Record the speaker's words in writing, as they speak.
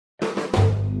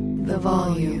the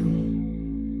volume.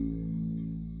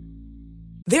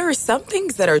 There are some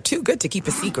things that are too good to keep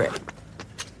a secret.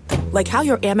 Like how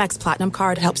your Amex Platinum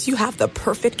card helps you have the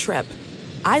perfect trip.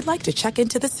 I'd like to check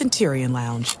into the Centurion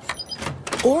Lounge.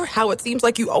 Or how it seems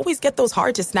like you always get those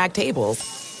hard-to-snag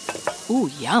tables. Ooh,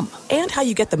 yum. And how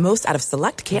you get the most out of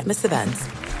select can't-miss events.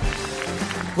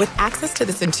 With access to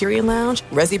the Centurion Lounge,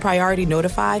 Resi Priority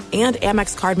Notified, and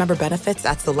Amex card member benefits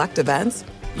at select events,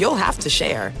 you'll have to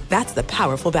share. That's the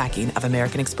powerful backing of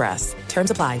American Express.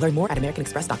 Terms apply. Learn more at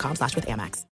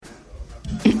americanexpress.com/withAmex.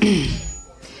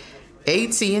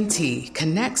 AT&T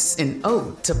connects an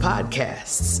ode to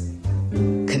podcasts.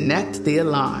 Connect the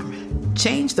alarm.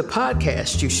 Change the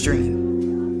podcast you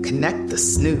stream. Connect the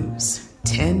snooze.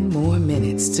 10 more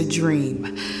minutes to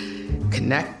dream.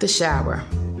 Connect the shower.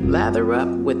 Lather up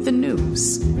with the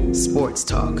news. Sports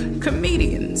talk,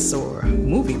 comedians, or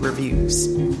movie reviews.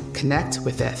 Connect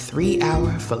with that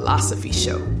 3-hour philosophy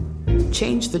show.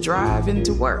 Change the drive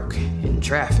into work in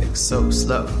traffic so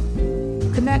slow.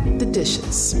 Connect the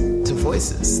dishes to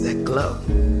voices that glow.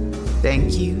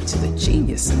 Thank you to the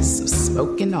geniuses of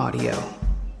spoken audio.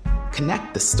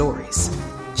 Connect the stories.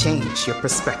 Change your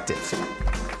perspective.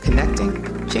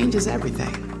 Connecting changes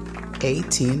everything.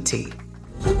 AT&T.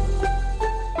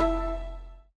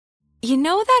 You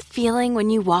know that feeling when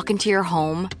you walk into your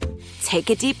home, take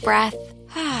a deep breath,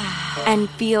 and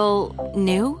feel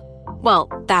new? Well,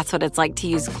 that's what it's like to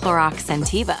use Clorox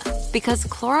Scentiva. Because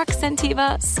Clorox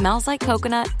Scentiva smells like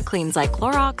coconut, cleans like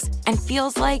Clorox, and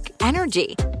feels like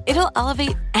energy. It'll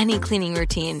elevate any cleaning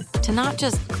routine to not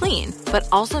just clean, but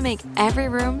also make every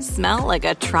room smell like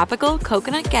a tropical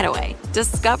coconut getaway.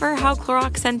 Discover how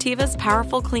Clorox Scentiva's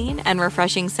powerful clean and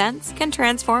refreshing scents can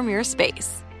transform your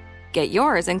space. Get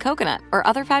yours in coconut or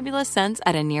other fabulous scents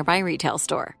at a nearby retail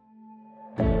store.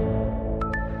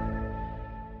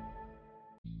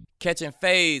 Catching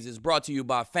Fades is brought to you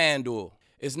by FanDuel.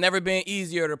 It's never been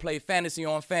easier to play fantasy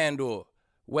on FanDuel.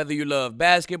 Whether you love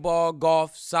basketball,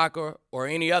 golf, soccer, or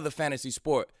any other fantasy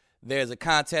sport, there's a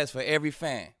contest for every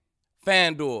fan.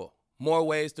 FanDuel, more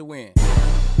ways to win.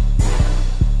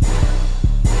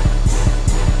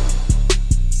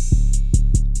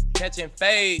 Catching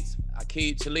Fades.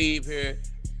 Akeem Talib here.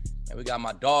 And we got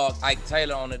my dog, Ike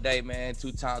Taylor, on today, man.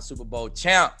 2-time Super Bowl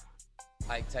champ.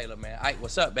 Ike Taylor, man. Ike,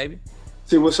 what's up, baby?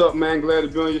 See, what's up, man? Glad to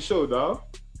be on your show, dog.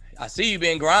 I see you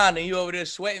been grinding. You over there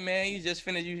sweating, man. You just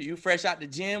finished. You fresh out the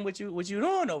gym. What you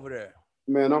doing over there?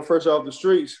 Man, I'm fresh off the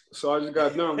streets, so I just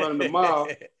got done running the mile.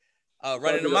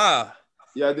 Running the mile.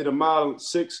 Yeah, I did a mile in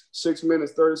 6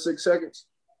 minutes, 36 seconds.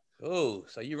 Oh,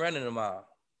 so you running the mile?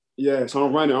 Yeah, so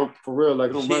I'm running. I'm for real,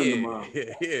 like I'm running the mile.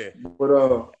 Yeah.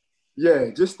 But yeah,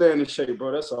 just staying in shape,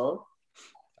 bro. That's all.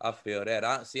 I feel that.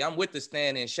 I'm with the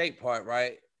staying in shape part,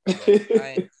 right?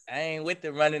 I ain't with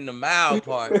the running the mile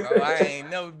part, bro. I ain't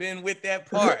never been with that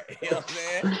part. You know what I'm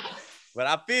saying? But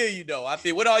I feel you though.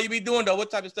 What all you be doing though? What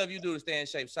type of stuff you do to stay in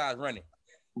shape besides running?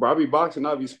 Bro, I be boxing,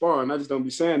 I be sparring. I just don't be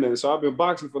saying that. So I've been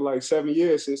boxing for like 7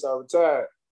 years since I retired.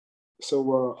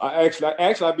 So I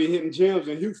be hitting gyms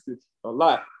in Houston a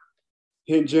lot.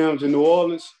 Hitting gyms in New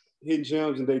Orleans, hitting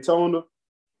gyms in Daytona.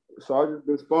 So I just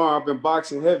been sparring. I've been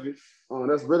boxing heavy.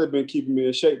 That's really been keeping me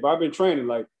in shape. But I've been training.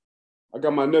 Like I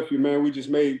got my nephew, man. We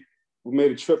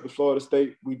made a trip to Florida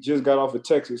State. We just got off of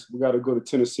Texas. We got to go to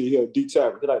Tennessee here.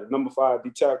 D-tackle. He's like the number 5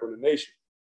 D-tackle in the nation.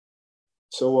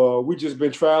 So we just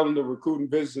been traveling to recruiting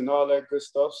visits and all that good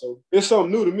stuff. So it's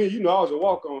something new to me. You know, I was a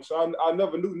walk-on, so I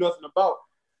never knew nothing about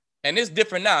it. And it's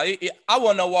different now. I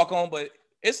wasn't no walk-on, but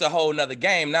it's a whole nother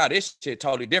game now. This shit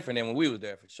totally different than when we was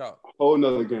there for sure. Whole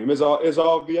nother game. It's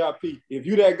all VIP. If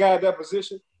you that guy at that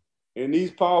position and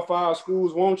these Power 5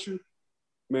 schools want you,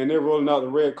 man, they're rolling out the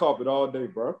red carpet all day,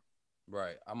 bro.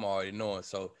 Right. I'm already knowing.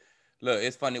 So look,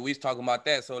 it's funny we was talking about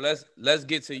that. So let's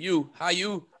get to you. How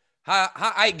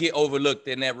I get overlooked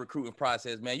in that recruiting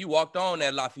process, man. You walked on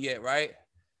at Lafayette, right?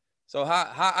 So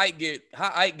how I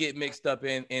get mixed up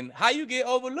in how you get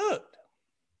overlooked?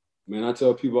 Man, I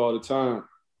tell people all the time.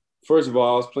 First of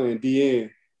all, I was playing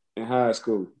DN in high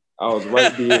school. I was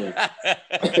right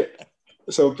DN.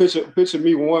 So picture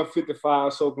me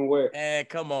 155 soaking wet. Man,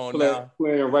 come on now.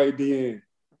 Playing right DN.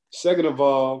 Second of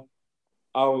all,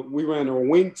 we ran a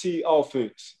wing T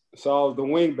offense. So I was the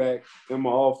wing back in my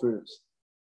offense.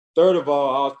 Third of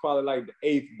all, I was probably like the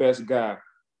 8th best guy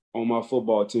on my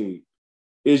football team.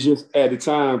 It's just at the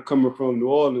time coming from New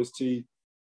Orleans,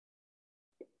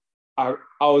 I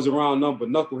was around nothing but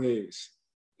knuckleheads.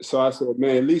 So I said,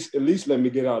 man, at least let me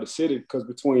get out of the city, because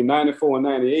between 94 and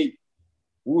 98,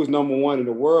 we was number 1 in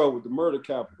the world with the murder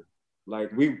capital. Like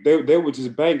they were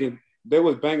just banging. They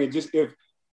was banging just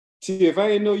if I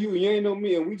ain't know you and you ain't know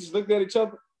me and we just looked at each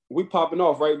other, we popping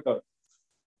off right there.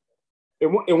 It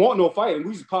wasn't no fighting.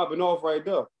 We just popping off right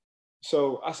there.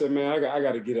 So I said, man, I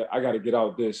got to get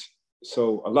out this.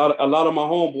 So a lot of my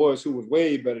homeboys who was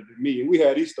way better than me, and we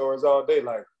had these stories all day,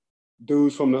 like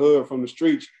dudes from the hood, from the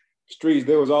streets,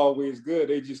 they was always good.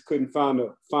 They just couldn't find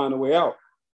a way out.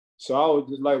 So I was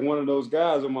just like one of those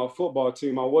guys on my football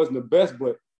team. I wasn't the best,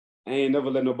 but I ain't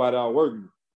never let nobody outwork me.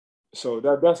 So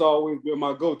that's always been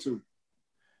my go-to.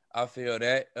 I feel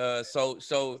that.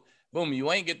 So boom,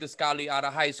 you ain't get the scholarly out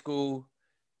of high school.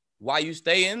 Why you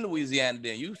stay in Louisiana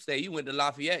then? You went to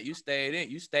Lafayette, you stayed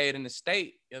in the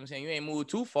state. You know what I'm saying? You ain't moved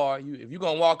too far. If you're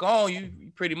gonna walk on,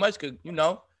 you pretty much could,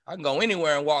 I can go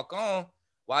anywhere and walk on.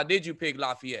 Why did you pick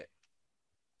Lafayette?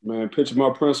 Man, picture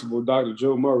my principal, Dr.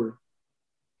 Joe Murray.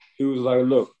 He was like,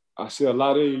 look, I see a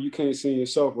lot of you can't see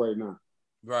yourself right now.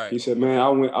 Right. He said, man,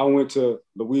 I went to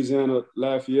Louisiana,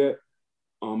 Lafayette.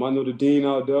 I know the dean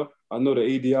out there. I know the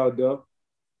AD out there.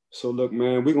 So look,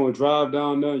 man, we're going to drive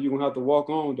down there. You're going to have to walk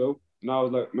on, though. And I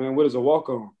was like, man, what is a walk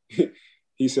on?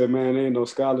 He said, man, there ain't no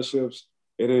scholarships.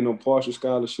 It ain't no partial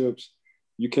scholarships.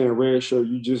 You can't redshirt.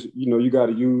 You just, you got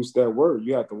to use that word.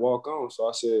 You have to walk on. So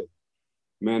I said,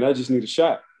 man, I just need a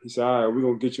shot. He said, all right, we're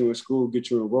going to get you in school, get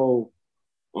you enrolled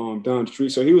down the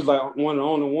street. So he was like one of the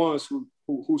only ones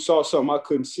who saw something I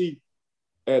couldn't see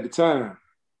at the time.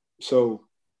 So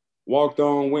walked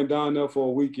on, went down there for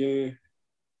a weekend.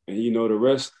 And,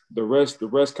 the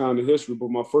rest kind of history. But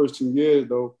my first 2 years,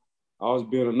 though, I was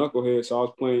being a knucklehead. So I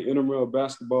was playing intramural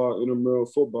basketball, intramural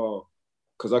football,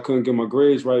 because I couldn't get my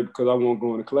grades right because I wasn't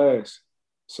going to class.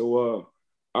 So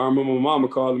I remember my mama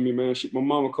calling me, man. My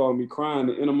mama called me crying.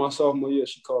 At the end of my sophomore year,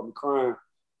 she called me crying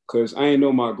because I didn't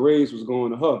know my grades was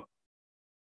going to her.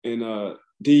 And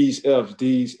D's, F's,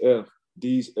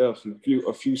 and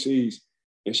a few C's.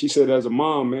 And she said, as a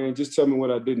mom, man, just tell me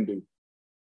what I didn't do.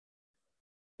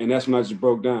 And that's when I just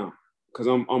broke down, because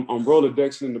I'm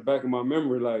Rolodexing in the back of my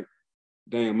memory, like,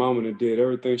 dang, mama done did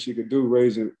everything she could do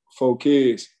raising 4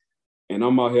 kids, and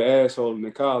I'm out here assholing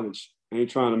in college. I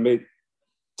ain't trying to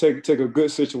take a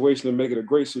good situation and make it a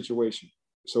great situation.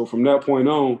 So from that point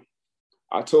on,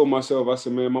 I told myself, I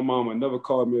said, man, my mama never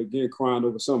called me again crying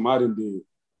over something I done did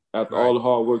after all the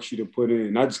hard work she done put in.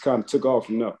 And I just kind of took off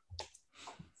from there.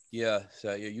 Yeah,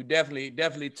 so you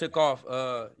definitely took off.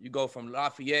 You go from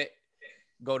Lafayette,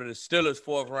 go to the Steelers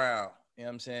 4th round. You know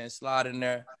what I'm saying? Slide in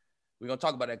there. We're going to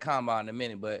talk about that combine in a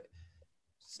minute, but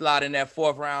slide in that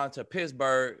 4th round to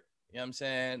Pittsburgh. You know what I'm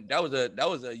saying? That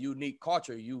was a unique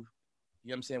culture you know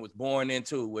what I'm saying, was born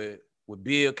into with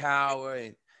Bill Cowher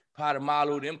and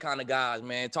Polamalu, them kind of guys,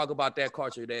 man. Talk about that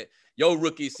culture, that your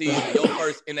rookie season, your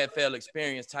first NFL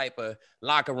experience type of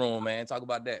locker room, man. Talk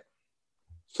about that.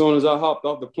 As soon as I hopped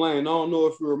off the plane, I don't know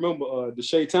if you remember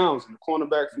Deshae Townsend, the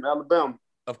cornerback from Alabama.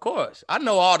 Of course. I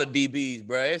know all the DBs,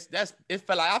 bro. I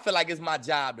feel like it's my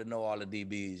job to know all the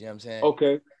DBs. You know what I'm saying?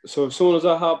 Okay. So as soon as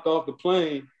I hopped off the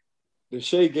plane,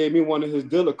 Deshae gave me one of his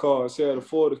dealer cards. He had a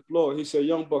Ford Explorer. He said,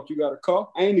 young buck, you got a car?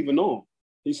 I ain't even know him.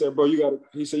 He said, bro, you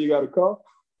got a car?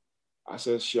 I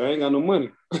said, shit, I ain't got no money.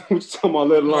 What you talking about,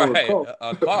 let alone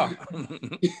a car?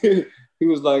 He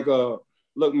was like,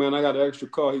 look, man, I got an extra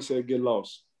car. He said, get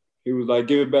lost. He was like,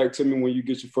 give it back to me when you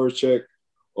get your first check.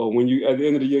 Or when you, at the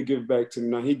end of the year, give it back to me.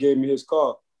 Now, he gave me his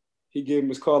car. He gave me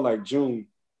his car like June.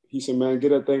 He said, man, get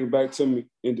that thing back to me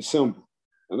in December.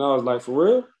 And I was like, for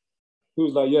real? He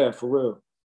was like, yeah, for real.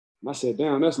 And I said,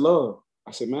 damn, that's love.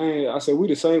 I said, man, we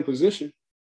the same position.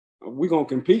 We going to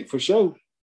compete for sure.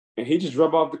 And he just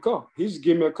dropped off the car. He just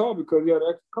gave me a car because he had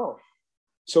an extra car.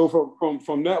 So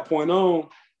from that point on,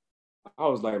 I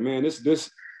was like, man, this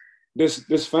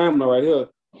family right here.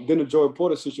 Then the Joey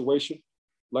Porter situation,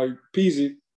 like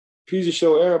Peasy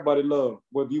showed everybody love,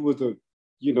 whether you was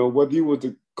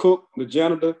the cook, the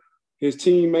janitor, his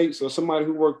teammates, or somebody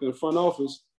who worked in the front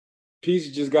office.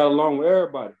 Peasy just got along with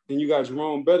everybody. Then you got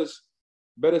Jerome Bettis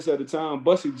at the time.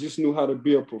 Bussy just knew how to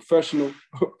be a professional.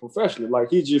 Like,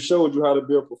 he just showed you how to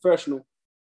be a professional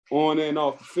on and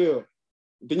off the field.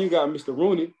 Then you got Mr.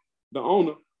 Rooney, the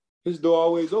owner. His door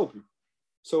always open.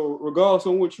 So regardless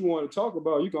of what you want to talk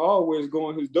about, you can always go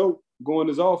in his door, go in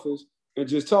his office, and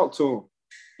just talk to him.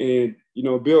 And,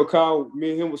 Bill Cowher,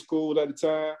 me and him was cool at the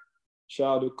time.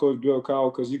 Shout out to Coach Bill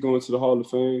Cowher because he's going to the Hall of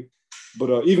Fame.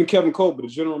 But even Kevin Colbert, the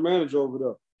general manager over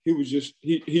there,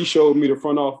 he showed me the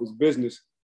front office business,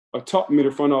 or taught me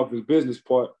the front office business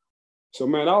part. So,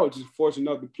 man, I was just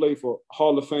fortunate enough to play for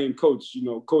Hall of Fame coach.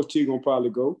 Coach T gonna probably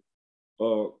go.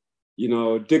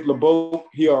 Dick LeBeau,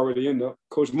 he already in there.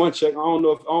 Coach Munchak, I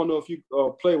don't know if you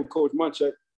played with Coach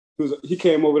Munchak. He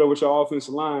came over there with your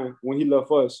offensive line when he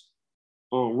left us.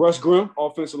 Russ Grimm,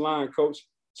 offensive line coach.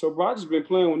 So, bro, I just been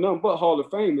playing with nothing but Hall of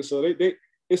Famers. So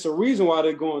it's a reason why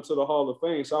they're going to the Hall of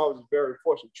Fame. So I was very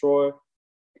fortunate. Troy,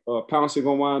 Pouncey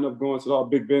gonna wind up going to the Hall.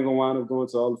 Big Ben gonna wind up going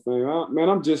to the Hall of Fame.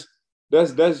 Man,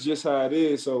 that's just how it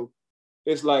is. So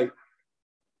it's like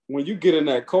when you get in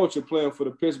that culture playing for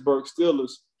the Pittsburgh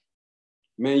Steelers,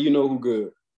 man, you know who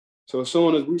good. So as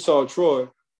soon as we saw Troy,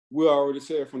 we already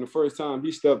said from the first time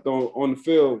he stepped on the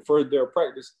field, first day of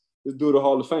practice, this dude a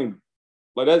Hall of Famer.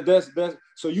 Like that's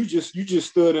so you just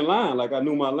stood in line. Like I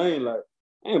knew my lane. Like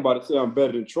I ain't about to say I'm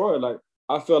better than Troy. Like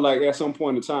I felt like at some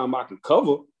point in time I could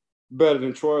cover better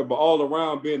than Troy, but all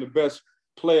around being the best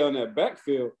player on that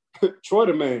backfield, Troy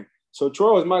the man. So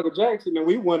Troy was Michael Jackson, and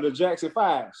we won the Jackson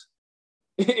Fives.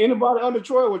 Anybody under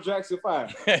Troy was Jackson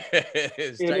 5. and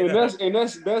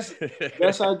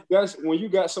that's when you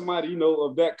got somebody, you know,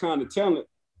 of that kind of talent,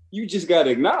 you just gotta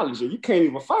acknowledge it. You can't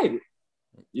even fight it.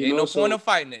 Ain't no point of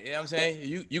fighting it. You know what I'm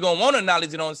saying? You gonna want to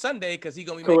acknowledge it on Sunday because he's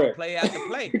gonna be making play after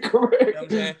play. Correct. You know what I'm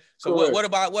saying? So what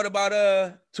about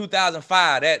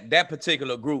 2005, that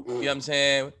particular group? You know what I'm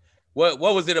saying? What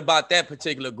was it about that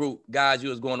particular group, guys you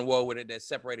was going to war with it that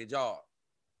separated y'all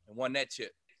and won that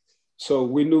chip? So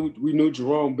we knew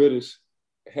Jerome Bettis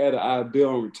had an idea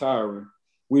on retiring.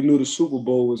 We knew the Super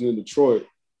Bowl was in Detroit.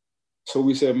 So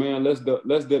we said, man, let's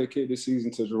dedicate this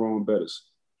season to Jerome Bettis.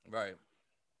 Right.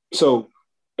 So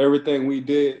everything we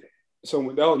did, so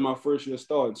that was my first year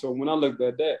starting. So when I looked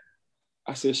at that,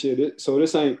 I said, shit,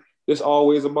 this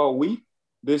always about we.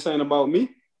 This ain't about me.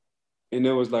 And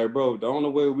it was like, bro, the only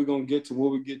way we're going to get to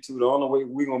where we get to, the only way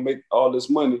we're going to make all this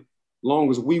money, long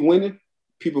as we winning,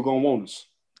 people going to want us.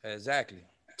 Exactly.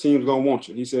 Teams going to want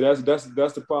you. He said, that's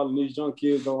the problem these young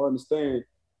kids don't understand.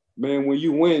 Man, when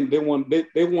you win, they want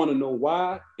to know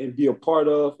why and be a part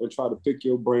of and try to pick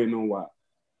your brain on why.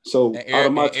 So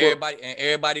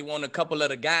everybody want a couple of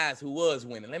the guys who was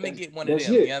winning. Let me get one of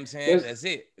them. You know what I'm saying? That's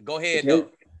it. Go ahead, though.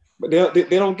 But they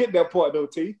don't get that part, though,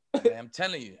 T. Man, I'm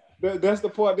telling you. That's the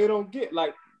part they don't get.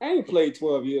 Like, I ain't played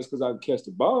 12 years because I can catch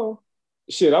the ball.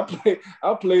 Shit,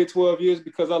 I played 12 years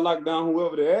because I locked down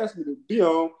whoever they asked me to be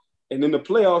on. And in the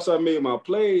playoffs, I made my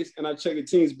plays and I checked the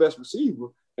team's best receiver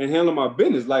and handled my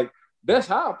business. Like, that's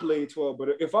how I played 12. But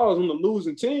if I was on the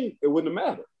losing team, it wouldn't have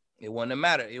mattered. It wouldn't have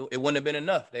mattered. It wouldn't have been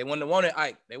enough. They wouldn't have wanted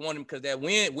Ike. They want him because that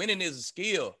winning is a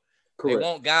skill. Correct. They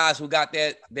want guys who got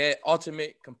that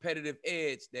ultimate competitive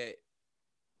edge that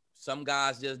some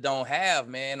guys just don't have,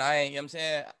 man. You know what I'm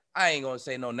saying? I ain't gonna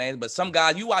say no names, but some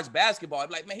guys, you watch basketball,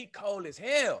 like, man, he cold as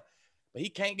hell, but he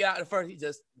can't get out the first. He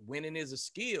just winning is a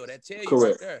skill. That tell you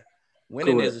right there.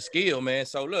 Winning is a skill, man.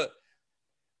 So look,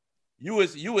 you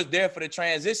was there for the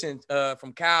transition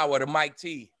from Kyle to Mike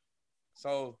T.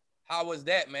 So how was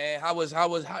that, man?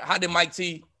 How did Mike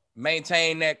T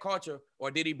maintain that culture,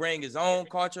 or did he bring his own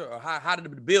culture, or how did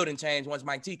the building change once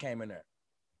Mike T came in there?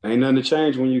 Ain't nothing to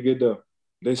change when you get there.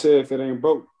 They say if it ain't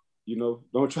broke, you know,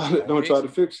 don't try to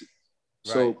fix it.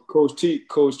 Right. So Coach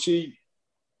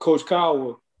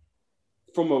Cowher,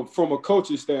 from a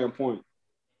coaching standpoint,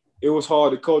 it was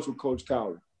hard to coach with Coach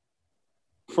Cowher.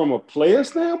 From a player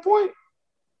standpoint,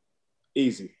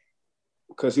 easy,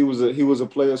 because he was a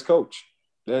player's coach.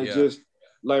 That's just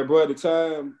like, bro. At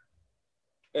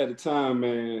the time,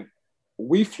 man,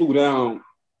 we flew down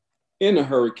in a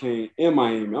hurricane in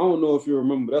Miami. I don't know if you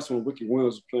remember. That's when Ricky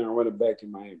Williams was playing running back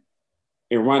in Miami.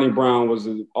 And Ronnie Brown was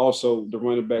also the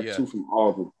running back too from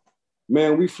Auburn.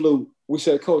 Man, we flew. We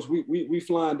said, Coach, we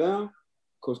flying down.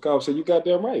 Coach Cowher said, you got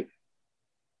that right.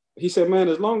 He said, man,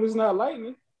 as long as it's not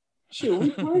lightning, shit, we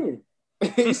playing.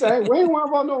 He said, hey, we ain't worried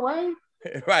about no rain.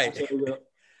 Right.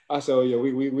 I said, oh yeah,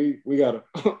 we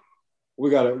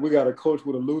got a coach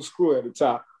with a loose screw at the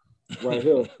top right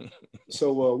here.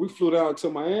 So we flew down to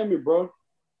Miami, bro,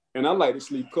 and I like to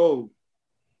sleep cold.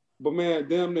 But man,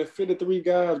 damn near 53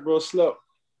 guys, bro, slept.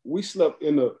 We slept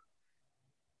in the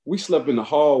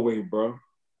hallway, bro.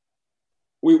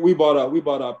 We bought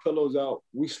our pillows out.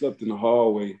 We slept in the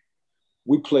hallway.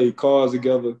 We played cards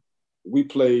together. We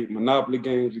played Monopoly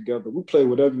games together. We played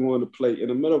whatever you wanted to play in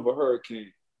the middle of a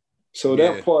hurricane. So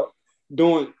that part,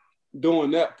 doing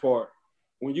that part,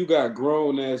 when you got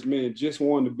grown ass men just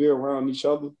wanting to be around each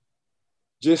other,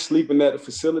 just sleeping at the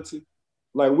facility.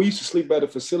 Like, we used to sleep at the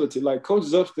facility. Like,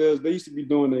 coaches upstairs, they used to be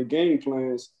doing their game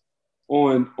plans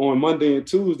on Monday and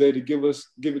Tuesday to give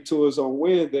it to us on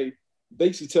Wednesday. They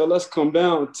used to tell us come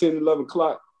down 10, 11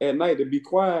 o'clock at night to be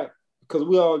quiet because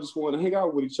we all just want to hang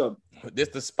out with each other. This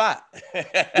the spot.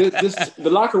 this the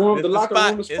locker room. The locker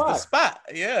room is the spot.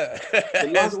 Yeah.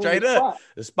 Straight up.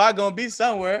 The spot gonna be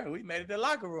somewhere. We made it the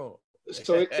locker room.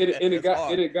 So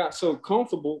it got so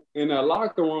comfortable in that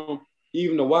locker room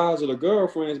even the wives of the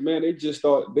girlfriends, man, they just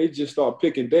start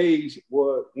picking days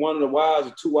where one of the wives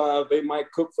or two wives they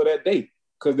might cook for that day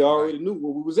because they already knew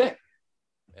where we was at.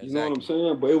 Exactly. You know what I'm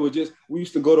saying? But it was just we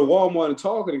used to go to Walmart and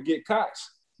talk and get cots.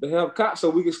 To have cots so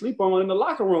we could sleep on in the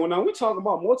locker room. Now we talking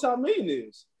about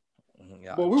multi-millionaires.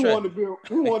 Yeah, but we wanted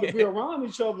to be around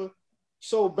each other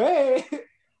so bad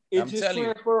it just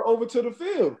transferred over to the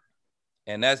field.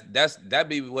 And that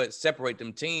be what separate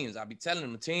them teams. I be telling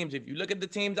them teams, if you look at the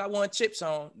teams I won chips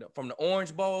on, from the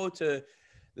Orange Bowl to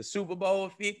the Super Bowl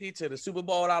 50 to the Super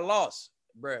Bowl I lost,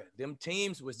 bruh, them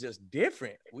teams was just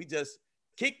different. We just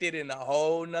kicked it in a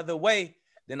whole nother way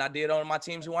than I did on my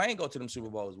teams who I ain't go to them Super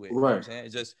Bowls with. You know what I'm saying?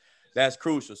 It's just that's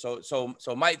crucial.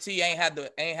 So Mike T ain't had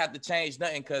to change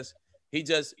nothing because he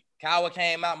just Cowher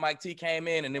came out, Mike T came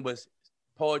in, and it was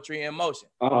poetry in motion.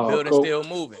 Building still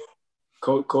moving.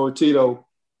 Coach T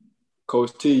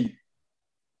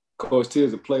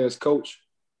is a player's coach,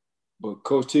 but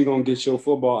Coach T gonna get your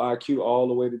football IQ all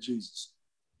the way to Jesus.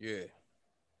 Yeah.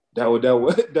 That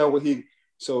what he.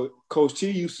 So Coach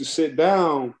T used to sit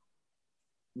down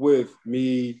with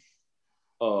me,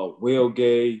 Will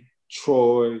Gay,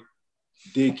 Troy,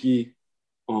 Dickey,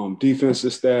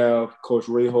 defensive staff, Coach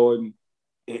Ray Horton,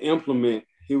 and implement.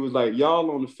 He was like,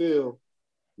 y'all on the field,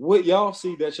 what y'all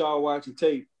see that y'all watching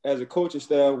tape as a coaching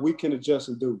staff, we can adjust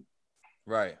and do.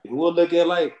 Right. And we'll look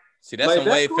at see, that's some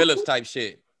Wade Phillips type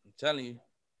shit. I'm telling you.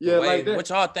 Yeah, like that. What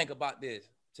y'all think about this?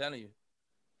 I'm telling you.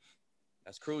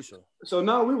 That's crucial. So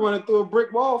now we running through a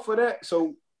brick wall for that.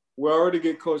 So we already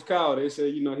get Coach Kyle. They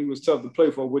said, he was tough to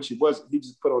play for, which he wasn't. He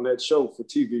just put on that show for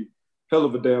TV. Hell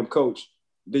of a damn coach.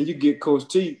 Then you get Coach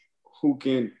T, who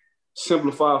can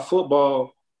simplify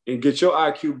football and get your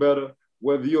IQ better,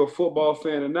 whether you're a football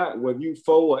fan or not, whether you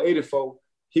 4 or 84,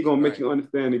 he gonna make you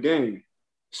understand the game.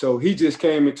 So he just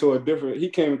came into a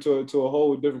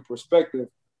whole different perspective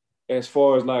as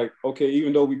far as like, okay,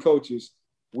 even though we coaches,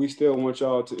 we still want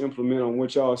y'all to implement on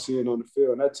what y'all seeing on the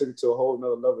field. And that took it to a whole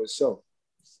nother level itself.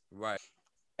 Right.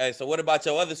 Hey, so what about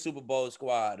your other Super Bowl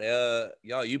squad?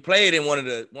 Y'all, you played in one of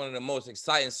the most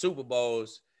exciting Super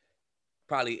Bowls,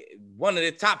 probably one of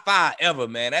the top 5 ever,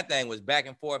 man. That thing was back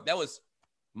and forth. That was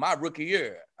my rookie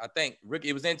year, I think.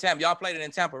 It was in Tampa. Y'all played it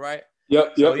in Tampa, right?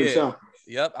 Yep, in Tampa.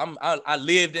 Yep. I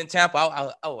lived in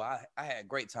Tampa. I had a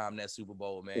great time in that Super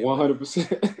Bowl, man.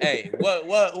 100%. Hey,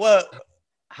 what?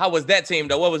 How was that team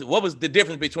though? What was the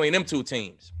difference between them two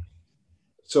teams?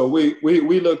 So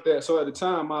we looked at, so at the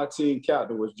time my team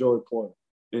captain was Joey Porter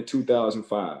in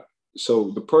 2005.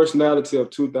 So the personality of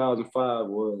 2005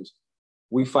 was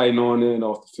we fighting on and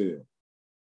off the field.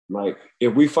 Like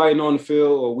if we fighting on the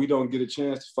field or we don't get a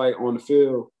chance to fight on the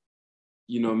field,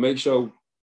 make sure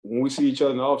when we see each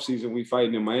other in the offseason, we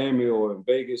fighting in Miami or in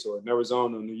Vegas or in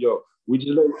Arizona or New York. We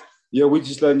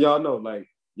just letting y'all know, like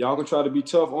y'all can try to be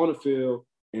tough on the field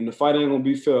and the fight ain't gonna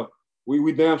be fair.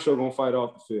 We damn sure gonna fight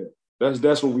off the field.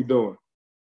 That's what we doing.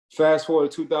 Fast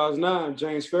forward to 2009,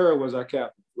 James Farrell was our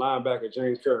captain, linebacker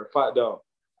James Farrell, Pot Dog.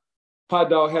 Pot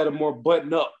Dog had a more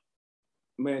button-up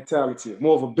mentality,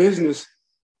 more of a business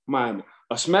mind,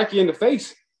 a smack you in the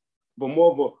face, but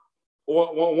more of a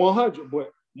 100,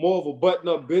 but more of a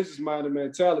button-up business-minded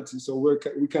mentality. So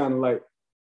we kind of like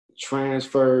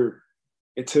transferred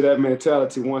into that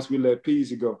mentality once we let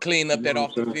Peasy go. Clean up that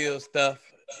off-the-field stuff.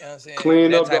 You know what I'm saying?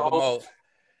 Clean that up type of mode.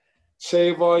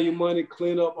 Save all your money,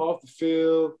 clean up off the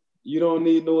field. You don't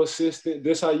need no assistant.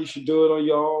 This how you should do it on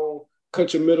your own.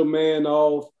 Cut your middleman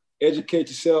off. Educate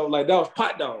yourself. Like that was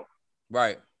Pot Dog.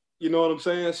 Right. You know what I'm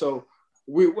saying? So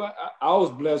I was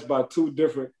blessed by 2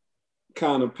 different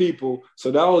kind of people.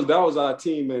 So that was our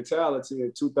team mentality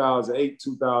in 2008,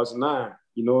 2009.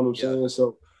 You know what I'm saying?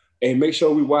 So, hey, make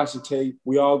sure we watch the tape.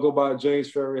 We all go by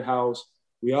James Ferry house.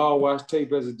 We all watch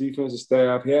tape as a defensive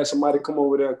staff. He had somebody come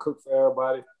over there and cook for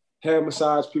everybody. Had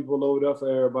massage people over there for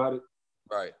everybody.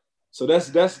 Right. So that's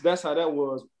how that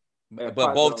was. But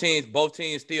both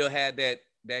teams still had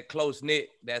that close knit,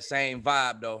 that same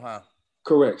vibe though, huh?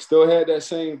 Correct. Still had that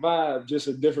same vibe, just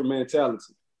a different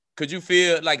mentality. Could you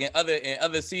feel like in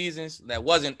other seasons that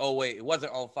wasn't 08, it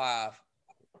wasn't 05,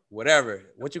 whatever?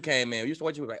 What you came in?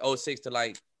 What you like 06 to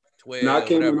like 12? No, I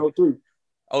came in 03.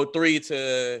 03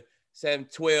 to 7,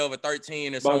 12 or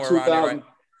 13 or about somewhere around there, right?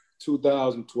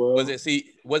 2012.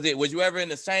 Was you ever in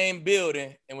the same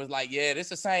building and was like, yeah, this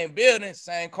the same building,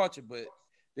 same culture, but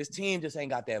this team just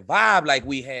ain't got that vibe like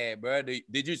we had, bro? Did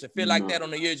you used to feel like that on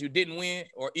the years you didn't win,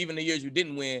 or even the years you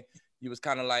didn't win, you was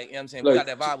kind of like, you know what I'm saying, we got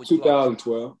that vibe with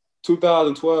 2012.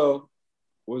 2012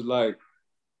 was like,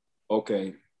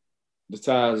 okay, the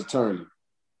tides are turning.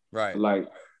 Right. Like,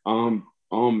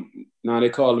 now they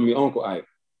calling me Uncle Ike.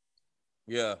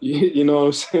 Yeah. You know what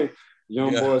I'm saying?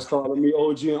 Young boys calling me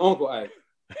OG and Uncle Ike.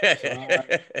 So,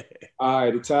 all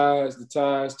right, the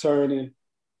tides turning,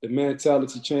 the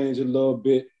mentality changed a little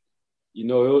bit. You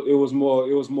know, it was more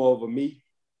of a me.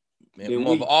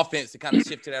 More of an offense to kind of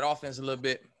shift to that offense a little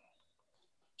bit.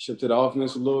 Shift to the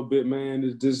offense a little bit, man.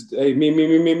 It's just, hey,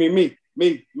 me.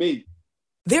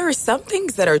 There are some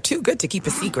things that are too good to keep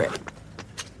a secret.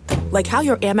 Like how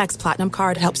your Amex Platinum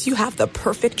card helps you have the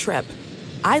perfect trip.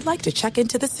 I'd like to check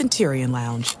into the Centurion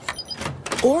Lounge.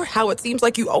 Or how it seems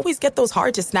like you always get those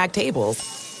hard-to-snag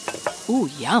tables. Ooh,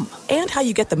 yum. And how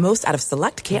you get the most out of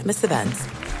select can't-miss events.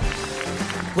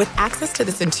 With access to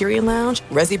the Centurion Lounge,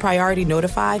 Resi Priority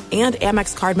Notified, and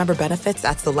Amex card member benefits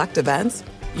at select events,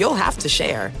 you'll have to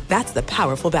share. That's the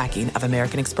powerful backing of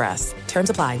American Express.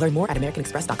 Terms apply. Learn more at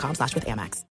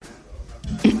americanexpress.com/withAmex.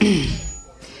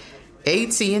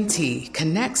 AT&T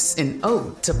connects an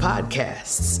ode to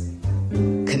podcasts.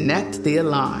 Connect the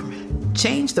alarm.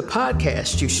 Change the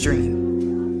podcast you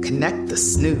stream. Connect the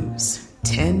snooze.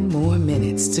 10 more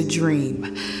minutes to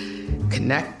dream.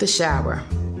 Connect the shower.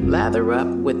 Lather up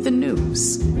with the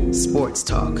news. Sports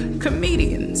talk,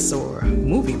 comedians, or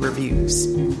movie reviews.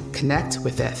 Connect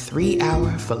with that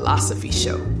 3-hour philosophy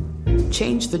show.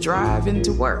 Change the drive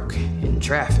into work in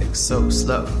traffic so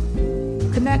slow.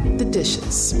 Connect the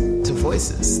dishes to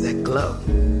voices that glow.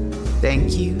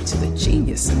 Thank you to the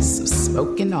geniuses of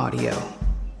spoken audio.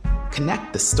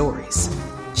 Connect the stories.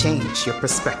 Change your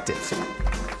perspective.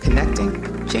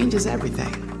 Connecting changes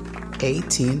everything.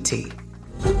 AT&T.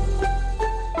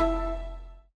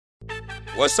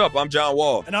 What's up? I'm John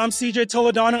Wall. And I'm CJ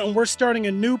Toledano, and we're starting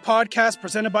a new podcast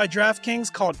presented by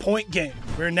DraftKings called Point Game.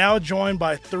 We're now joined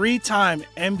by 3-time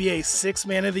NBA Sixth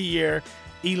Man of the Year,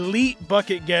 elite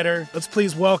bucket getter. Let's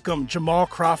please welcome Jamal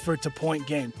Crawford to Point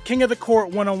Game. King of the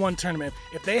Court one-on-one tournament.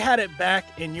 If they had it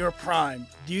back in your prime,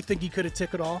 do you think you could have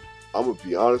took it all? I'm going to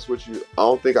be honest with you. I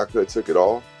don't think I could have took it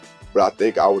all, but I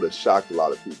think I would have shocked a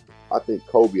lot of people. I think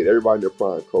Kobe and everybody in their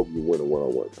prime, Kobe would win a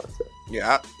one-on-one contest.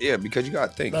 Yeah, because you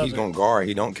got to think. He's going to guard.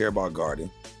 He don't care about guarding.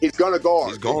 He's going to guard.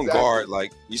 He's going to guard.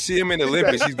 Like, you see him in the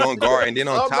Olympics, he's going to guard. And then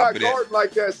on top of that. I'm not guarding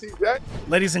like that, CJ.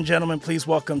 Ladies and gentlemen, please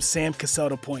welcome Sam Cassell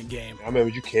to Point Game. I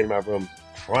remember you came out from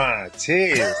crying,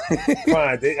 tears,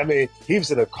 crying. I mean, he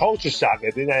was in a culture shock.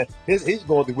 And then he's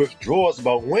going through withdrawals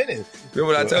about winning.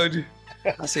 Remember what I told you?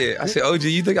 I said, OG,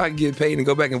 you think I can get paid and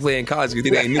go back and play in college? Because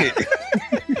it ain't it.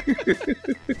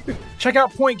 Check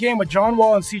out Point Game with John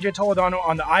Wall and CJ Toledano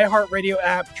on the iHeartRadio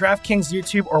app, DraftKings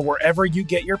YouTube, or wherever you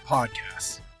get your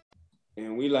podcasts.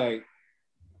 And we like,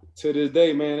 to this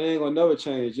day, man, it ain't gonna never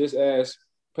change. Just ask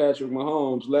Patrick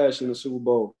Mahomes last year in the Super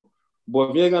Bowl. Boy,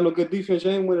 if you ain't got no good defense, you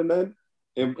ain't winning nothing.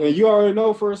 And you already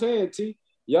know firsthand, T,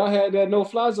 y'all had that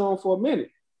no-fly zone for a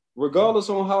minute. Regardless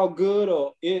on how good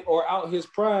or in or out his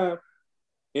prime.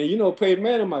 And, you know, Peyton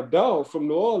Manning, my dog from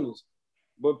New Orleans.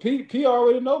 But P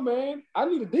already know, man, I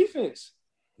need a defense.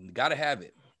 You got to have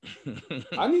it.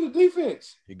 I need a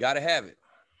defense. You got to have it.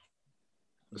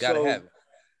 You got to have it.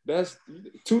 That's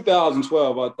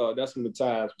 2012, I thought. That's when the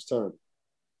tides was turning.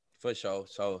 For sure.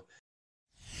 So,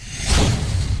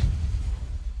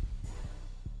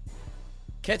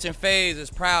 Catching Fades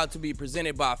is proud to be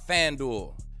presented by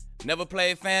FanDuel. Never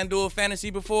played FanDuel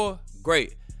Fantasy before?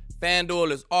 Great.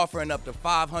 FanDuel is offering up to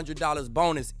 $500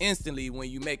 bonus instantly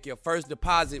when you make your first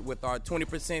deposit with our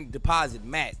 20% deposit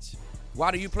match.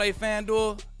 Why do you play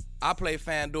FanDuel? I play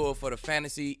FanDuel for the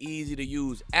fantasy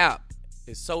easy-to-use app.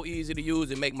 It's so easy to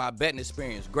use and make my betting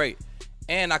experience great.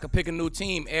 And I can pick a new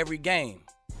team every game.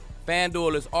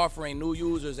 FanDuel is offering new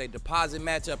users a deposit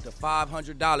match up to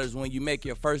 $500 when you make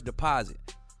your first deposit.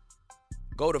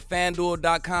 Go to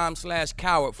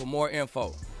FanDuel.com/coward for more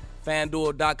info.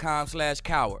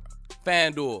 FanDuel.com/coward.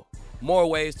 FanDuel, more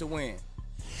ways to win.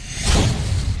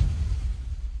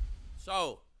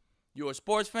 So, you're a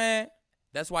sports fan?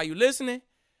 That's why you're listening?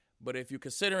 But if you're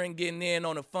considering getting in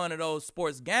on the fun of those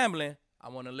sports gambling, I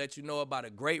want to let you know about a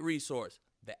great resource,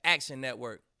 the Action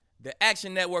Network. The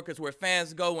Action Network is where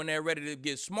fans go when they're ready to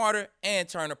get smarter and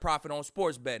turn a profit on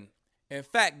sports betting. In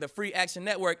fact, the free Action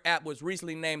Network app was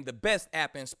recently named the best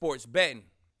app in sports betting.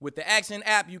 With the Action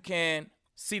app, you can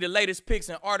see the latest picks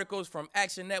and articles from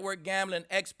Action Network gambling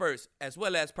experts, as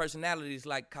well as personalities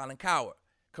like Colin Cowherd.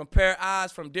 Compare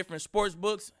odds from different sports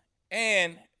books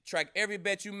and track every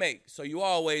bet you make so you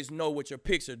always know what your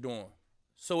picks are doing.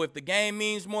 So if the game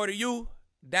means more to you,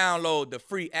 download the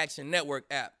free Action Network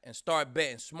app and start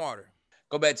betting smarter.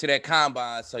 Go back to that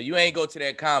combine. So you ain't go to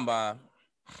that combine,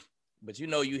 but you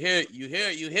know you hear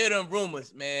them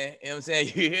rumors, man. You know what I'm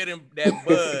saying? You hear them that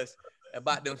buzz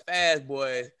about them fast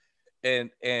boys.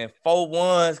 And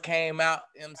 4-1s came out,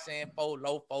 you know what I'm saying, 4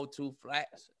 low, 4-2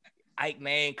 flats. Ike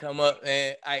name come up,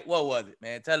 and Ike, what was it,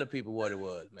 man? Tell the people what it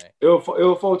was, man. It was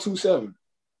 427.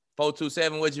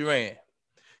 427, what you ran?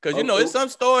 Because, you know, it's some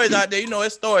stories out there. You know,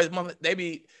 it's stories. They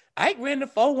be, Ike ran the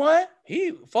 4-1.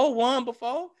 He 4-1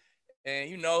 before. And,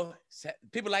 you know,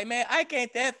 people like, man, Ike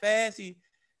ain't that fast.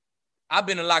 I've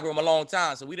been in the locker room a long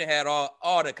time, so we done had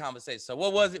all the conversations. So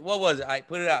what was it? What was it, Ike?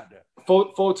 Put it out there.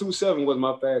 427 was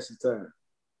my fastest time.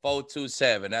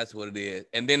 427, that's what it is.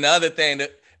 And then the other thing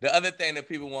that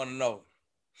people want to know,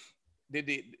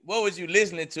 what was you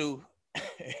listening to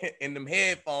in them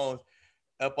headphones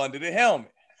up under the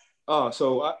helmet? Oh,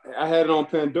 so I had it on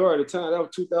Pandora at the time. That was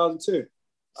 2010.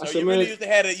 So you really used to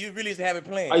have it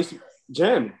playing. I used to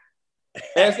jam it.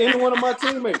 Ask any one of my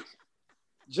teammates.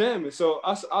 Jamming. So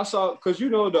I saw, because you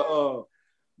know the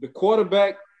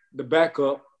quarterback, the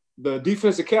backup, the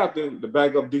defensive captain, the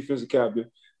backup defensive captain,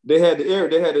 they had the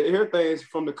air things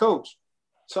from the coach.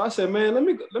 So I said, man,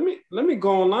 let me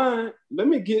go online. Let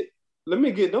me get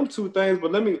them two things,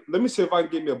 but let me see if I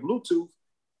can get me a Bluetooth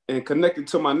and connect it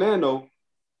to my Nano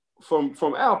from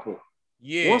Apple.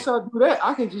 Yeah. Once I do that,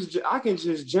 I can just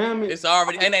jam it. It's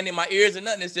already ain't in my ears or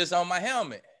nothing. It's just on my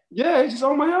helmet. Yeah, it's just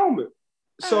on my helmet.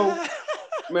 So,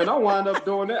 man, I wound up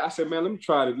doing that. I said, man, let me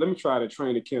try the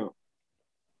training camp.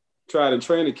 Try the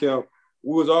training camp.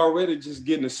 We was already just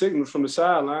getting the signals from the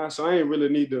sideline, so I ain't really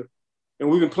need to. And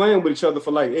we've been playing with each other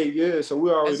for like 8 years, so we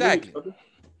already knew each other.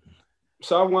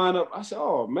 So I wind up, I said,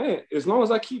 oh, man, as long as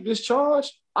I keep this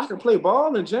charge, I can play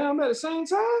ball and jam at the same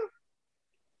time.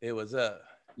 It was up.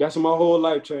 That's my whole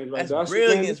life changed right there. That's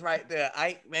brilliance right there,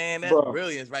 Ike, man. That's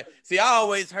brilliance, right? See, I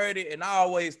always heard it, and I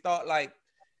always thought, like,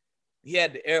 he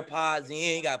had the AirPods, and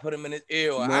he ain't got to put them in his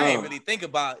ear, or I ain't really think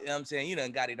about, you know what I'm saying? You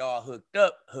done got it all hooked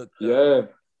up. Yeah.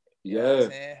 You know what I'm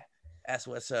saying? That's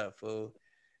what's up, fool.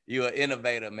 You an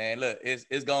innovator, man. Look,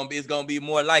 it's gonna be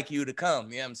more like you to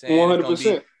come. You know what I'm saying?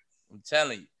 100%. I'm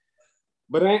telling you.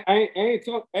 But I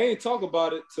ain't talk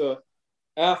about it till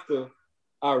after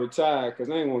I retired,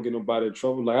 because I ain't want to get nobody in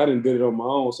trouble. Like, I didn't did it on my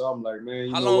own, so I'm like,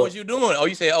 man. How long was you doing? Oh,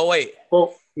 you said 08.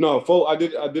 I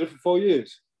did it for 4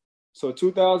 years. So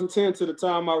 2010 to the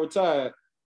time I retired,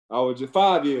 I was just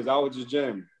 5 years. I was just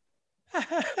jamming.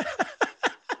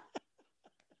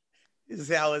 You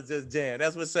see, I was just jamming.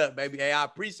 That's what's up, baby. Hey, I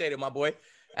appreciate it, my boy.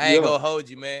 I ain't gonna hold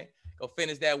you, man. Go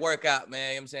finish that workout, man. You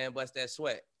know what I'm saying? Bust that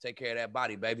sweat. Take care of that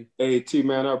body, baby. Hey, T,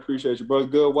 man, I appreciate you, bro. It's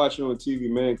good watching you on TV,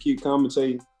 man. Keep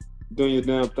commentating, doing your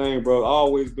damn thing, bro.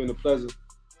 Always been a pleasure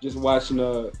just watching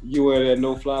you at that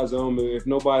no-fly zone. If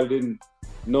nobody didn't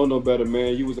know no better,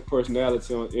 man, you was a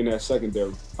personality in that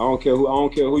secondary. I don't care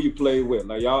who you played with.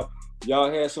 Like,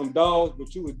 y'all had some dogs,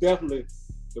 but you was definitely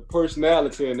the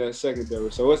personality in that secondary.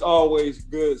 So it's always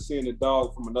good seeing a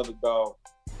dog from another dog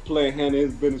playing handling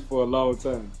his business for a long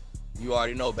time. You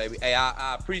already know, baby. Hey,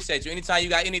 I appreciate you. Anytime you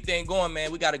got anything going,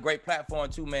 man, we got a great platform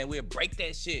too, man. We'll break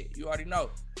that shit. You already know.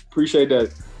 Appreciate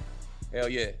that. Hell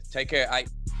yeah. Take care, Ike.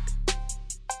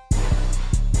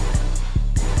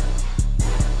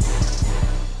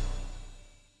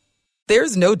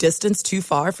 There's no distance too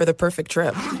far for the perfect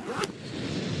trip.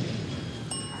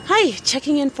 Hi,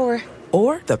 checking in for...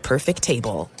 Or the perfect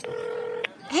table.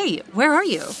 Hey, where are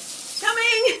you?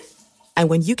 Coming! And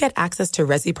when you get access to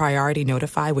Resi Priority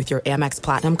Notify with your Amex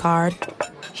Platinum card...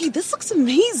 Hey, this looks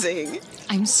amazing.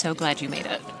 I'm so glad you made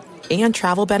it. And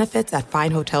travel benefits at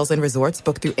fine hotels and resorts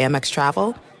booked through Amex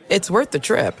Travel, it's worth the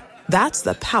trip. That's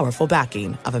the powerful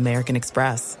backing of American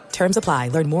Express. Terms apply.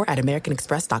 Learn more at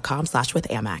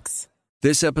americanexpress.com/withAmex.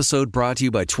 This episode brought to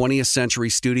you by 20th Century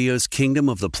Studios' Kingdom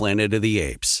of the Planet of the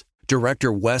Apes.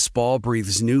 Director Wes Ball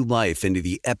breathes new life into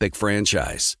the epic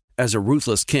franchise. As a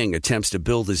ruthless king attempts to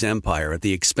build his empire at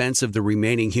the expense of the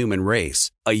remaining human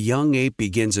race, a young ape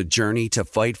begins a journey to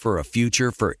fight for a future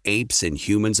for apes and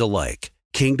humans alike.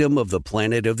 Kingdom of the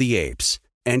Planet of the Apes.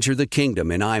 Enter the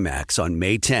kingdom in IMAX on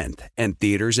May 10th and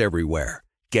theaters everywhere.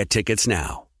 Get tickets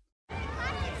now.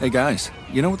 Hey guys,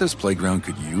 you know what this playground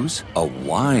could use? A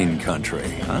wine country,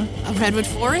 huh? A redwood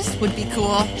forest would be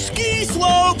cool. Ski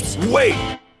slopes!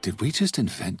 Wait! Did we just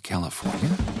invent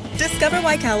California? Discover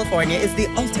why California is the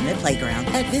ultimate playground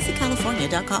at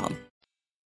visitcalifornia.com.